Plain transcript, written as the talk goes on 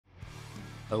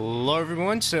Hello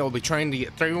everyone, today I'll be trying to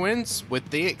get 3 wins with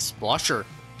the Explosher.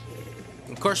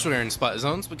 Of course we're in spot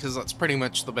zones because that's pretty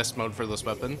much the best mode for this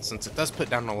weapon since it does put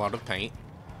down a lot of paint.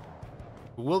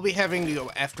 We'll be having to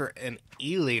go after an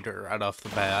E-leader right off the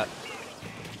bat.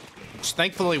 Which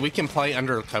thankfully we can play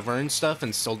under cover and stuff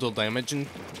and still deal damage and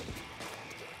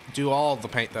do all the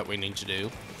paint that we need to do.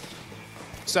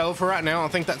 So for right now I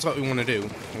think that's what we want to do.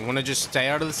 We want to just stay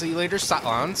out of the E-leader's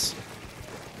sightlines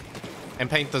and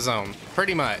paint the zone,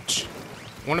 pretty much.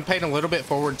 Want to paint a little bit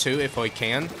forward too if we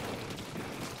can.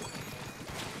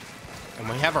 And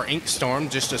we have our Ink Storm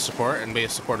just to support and be a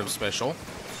supportive special.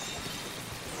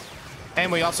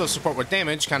 And we also support with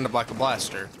damage, kind of like a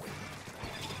blaster.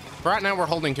 But right now we're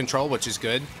holding control, which is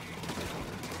good.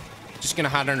 Just gonna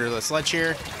hide under the sledge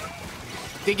here.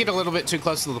 Did get a little bit too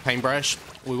close to the paintbrush.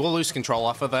 We will lose control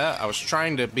off of that. I was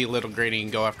trying to be a little greedy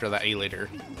and go after that E-leader.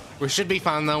 We should be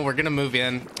fine though. We're gonna move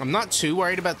in. I'm not too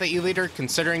worried about the E-leader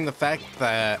considering the fact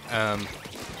that,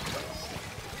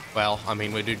 well, I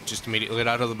mean, we did just immediately get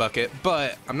out of the bucket,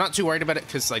 but I'm not too worried about it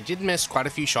because I did miss quite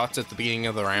a few shots at the beginning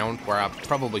of the round where I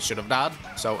probably should have died.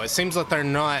 So it seems like they're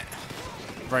not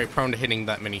very prone to hitting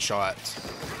that many shots.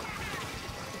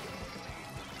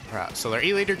 Alright, so their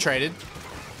E-leader traded.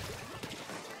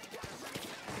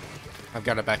 I've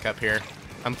got to back up here.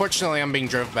 Unfortunately, I'm being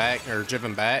driven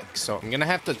back, so I'm gonna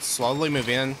have to slowly move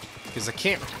in because I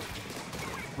can't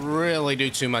really do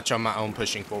too much on my own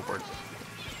pushing forward.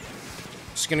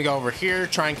 Just gonna go over here,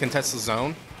 try and contest the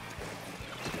zone.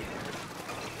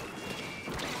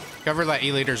 Cover that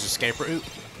E-leader's escape route.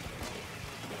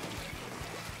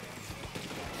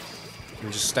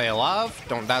 And just stay alive,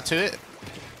 don't die to it.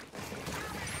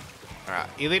 Alright,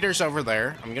 E-leader's over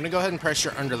there. I'm gonna go ahead and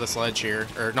pressure under the sledge here.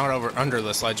 Or not under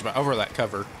the sledge, but over that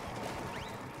cover.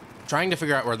 Trying to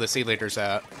figure out where this E-leader's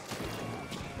at.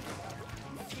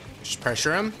 Just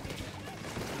pressure him.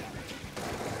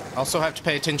 Also have to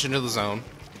pay attention to the zone.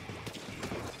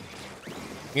 I'm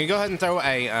gonna go ahead and throw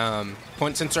a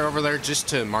point sensor over there just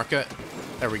to mark it.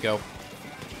 There we go.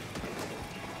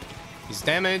 He's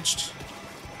damaged.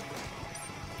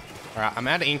 Alright, I'm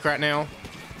out of ink right now.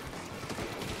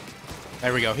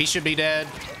 There we go. He should be dead.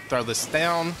 Throw this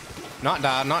down. Not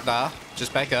die, not die.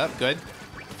 Just back up. Good.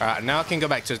 Alright, now I can go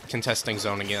back to contesting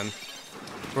zone again.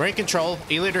 We're in control.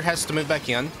 E-leader has to move back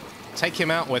in. Take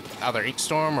him out with either Ink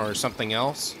Storm or something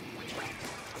else.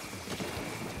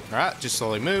 Alright, just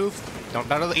slowly move. Don't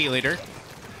die to the E-leader.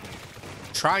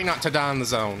 Try not to die in the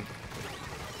zone.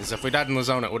 Because if we died in the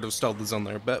zone, it would have stalled the zone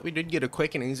there. But we did get a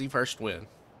quick and easy first win.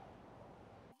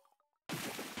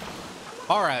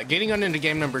 Alright, getting on into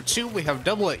game number 2, we have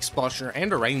double Explosher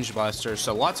and a range blaster,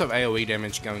 so lots of AoE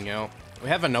damage going out. We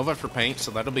have a Nova for paint,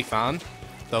 so that'll be fine,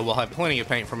 though we'll have plenty of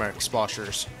paint from our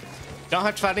Exploshers. Don't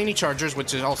have to fight any chargers,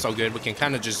 which is also good. We can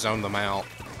kind of just zone them out.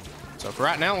 So for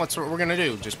right now, that's what we're going to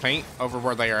do. Just paint over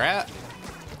where they are at.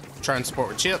 Try and support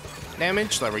with chip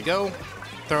damage. There we go.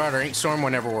 Throw out our Ink Storm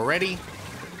whenever we're ready.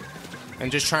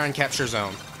 And just try and capture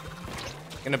zone.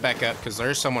 Gonna back up because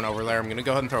there's someone over there. I'm going to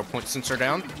go ahead and throw a point sensor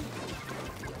down.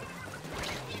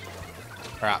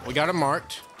 Alright, we got him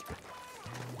marked.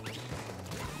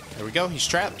 There we go, he's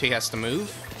trapped, he has to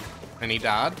move. And he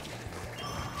died.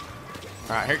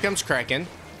 Alright, here comes Kraken.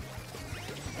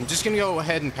 I'm just gonna go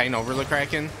ahead and paint over the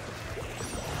Kraken.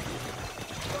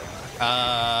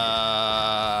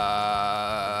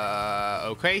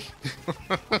 Okay.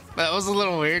 That was a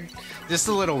little weird. Just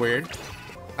a little weird.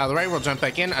 The right, we'll jump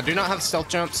back in. I do not have stealth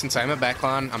jump since I am a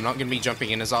backline. I'm not gonna be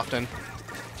jumping in as often.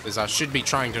 Because I should be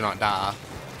trying to not die.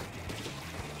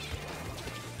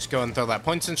 Just go and throw that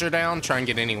point sensor down, try and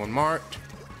get anyone marked.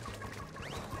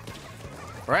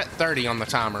 We're at 30 on the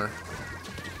timer.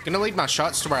 Gonna lead my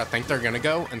shots to where I think they're gonna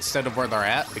go instead of where they're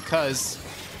at because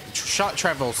shot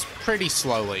travels pretty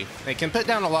slowly. They can put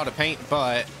down a lot of paint,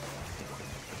 but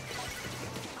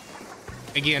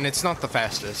again, it's not the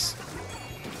fastest.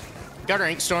 Got our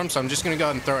Ink Storm, so I'm just gonna go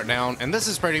ahead and throw it down. And this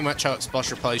is pretty much how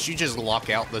Explosher plays. You just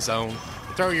lock out the zone.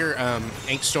 Throw your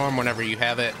Ink Storm whenever you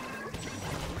have it.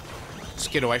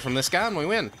 Just get away from this guy and we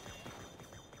win.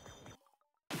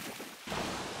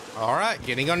 Alright,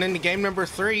 getting on into game number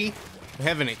 3. We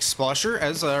have an Explosher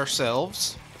as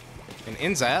ourselves, an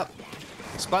Inzap,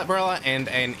 a Splatbrella, and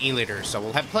an E-leader. So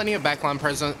we'll have plenty of backline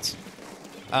presence.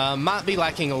 Might be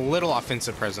lacking a little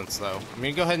offensive presence though. I'm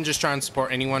gonna go ahead and just try and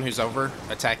support anyone who's over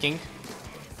attacking.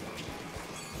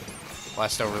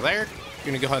 Blast over there.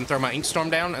 Gonna go ahead and throw my Ink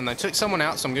Storm down, and I took someone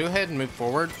out, so I'm gonna go ahead and move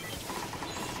forward.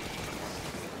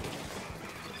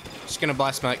 Just gonna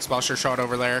blast my Explosher shot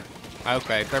over there.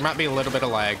 Okay, there might be a little bit of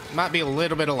lag. Might be a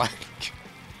little bit of lag.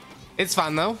 It's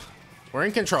fine though. We're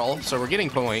in control, so we're getting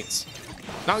points.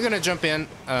 Not gonna jump in.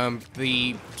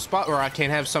 The spot where I can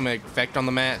have some effect on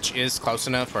the match is close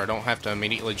enough where I don't have to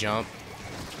immediately jump.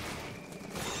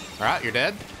 Alright, you're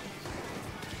dead.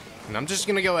 And I'm just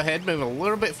gonna go ahead, move a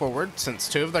little bit forward since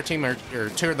two of their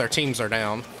teams are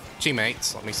down.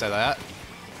 Teammates, let me say that.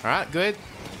 Alright, good.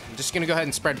 I'm just gonna go ahead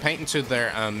and spread paint into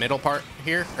their middle part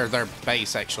here, or their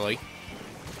base actually.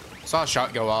 Saw a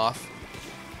shot go off.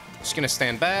 Just gonna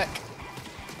stand back.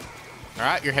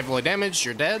 Alright, you're heavily damaged,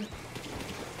 you're dead.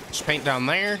 Just paint down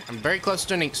there. I'm very close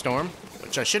to an ink storm,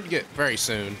 which I should get very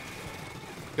soon.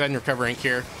 Go ahead and recover ink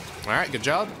here. Alright, good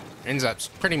job. Ends up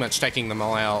pretty much taking them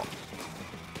all out.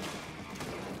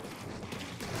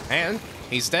 And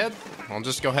he's dead. I'll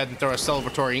just go ahead and throw a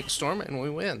celebratory ink storm and we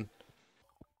win.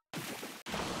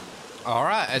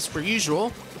 Alright, as per usual,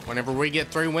 whenever we get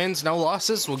 3 wins, no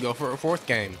losses, we'll go for a 4th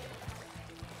game.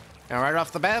 Now right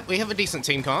off the bat, we have a decent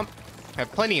team comp. Have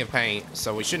plenty of paint,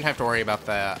 so we shouldn't have to worry about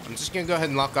that. I'm just gonna go ahead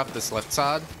and lock up this left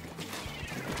side.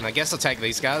 And I guess attack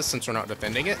these guys since we're not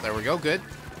defending it. There we go, good.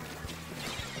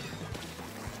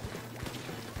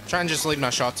 Try and just leave my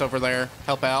shots over there.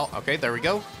 Help out. Okay, there we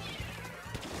go.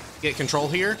 Get control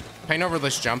here. Paint over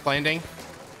this jump landing.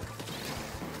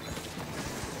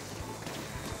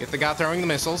 Get the guy throwing the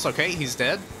missiles. Okay, he's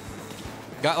dead.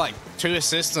 Got like 2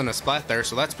 assists and a splat there,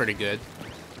 so that's pretty good.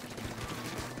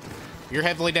 You're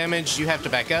heavily damaged. You have to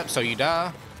back up, so you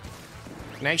die.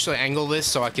 I can actually angle this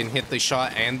so I can hit the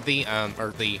shot and the,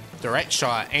 or the direct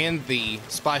shot and the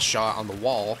splash shot on the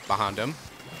wall behind him.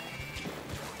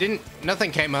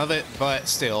 Nothing came of it, but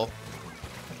still.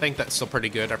 I think that's still pretty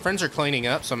good. Our friends are cleaning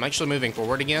up, so I'm actually moving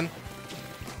forward again.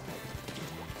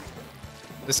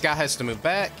 This guy has to move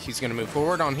back. He's going to move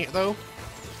forward on here, though.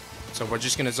 So we're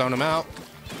just going to zone him out.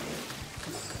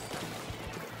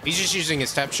 He's just using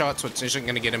his tap shots, which isn't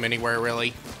going to get him anywhere,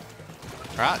 really.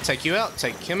 Alright, take you out.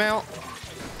 Take him out.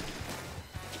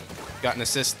 Got an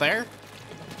assist there.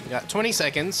 Got 20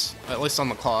 seconds, at least on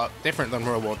the clock. Different than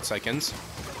real world seconds.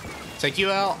 Take you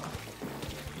out.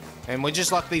 And we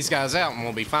just lock these guys out and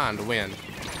we'll be fine to win.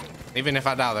 Even if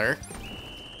I die there.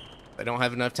 They don't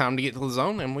have enough time to get to the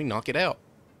zone and we knock it out.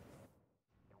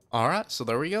 Alright, so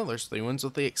there we go. There's 3 wins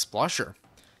with the Explosher.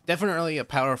 Definitely a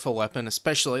powerful weapon,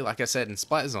 especially, like I said, in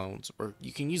splat zones, where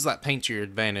you can use that paint to your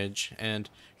advantage, and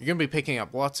you're going to be picking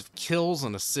up lots of kills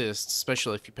and assists,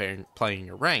 especially if you're playing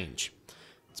your range.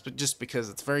 It's just because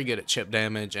it's very good at chip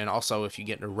damage, and also if you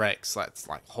get into wrecks, that's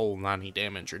like whole 90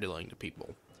 damage you're dealing to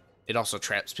people. It also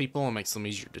traps people and makes them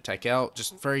easier to take out.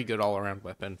 Just very good all-around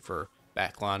weapon for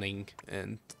backlining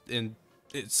and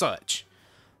such.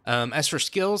 As for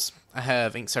skills, I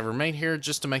have Ink Saver made here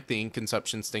just to make the ink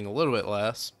consumption sting a little bit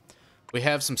less. We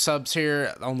have some subs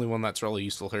here. The only one that's really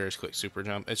useful here is Quick Super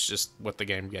Jump. It's just what the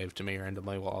game gave to me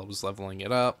randomly while I was leveling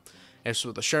it up. As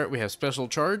for the shirt, we have Special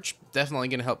Charge. Definitely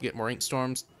going to help get more ink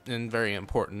storms, and very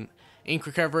important. Ink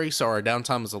Recovery, so our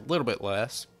downtime is a little bit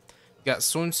less. Got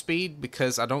Swim Speed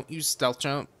because I don't use Stealth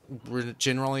Jump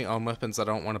generally on weapons I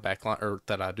don't want to backline, or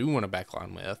that I do want to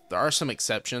backline with. There are some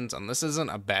exceptions, and this isn't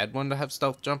a bad one to have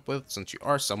Stealth Jump with since you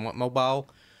are somewhat mobile,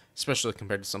 especially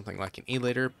compared to something like an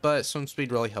E-liter, but Swim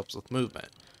Speed really helps with movement.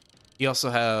 You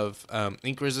also have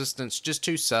Ink Resistance, just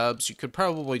 2 subs. You could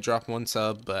probably drop 1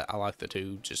 sub, but I like the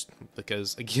 2 just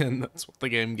because, again, that's what the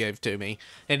game gave to me.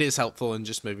 It is helpful in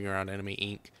just moving around enemy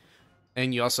ink.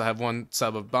 And you also have 1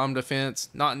 sub of Bomb Defense.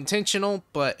 Not intentional,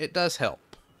 but it does help.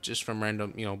 Just from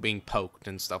random, being poked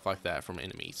and stuff like that from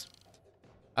enemies.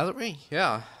 Either way,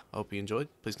 yeah. I hope you enjoyed.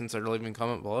 Please consider leaving a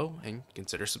comment below and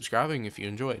consider subscribing if you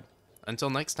enjoyed. Until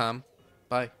next time,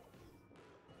 bye.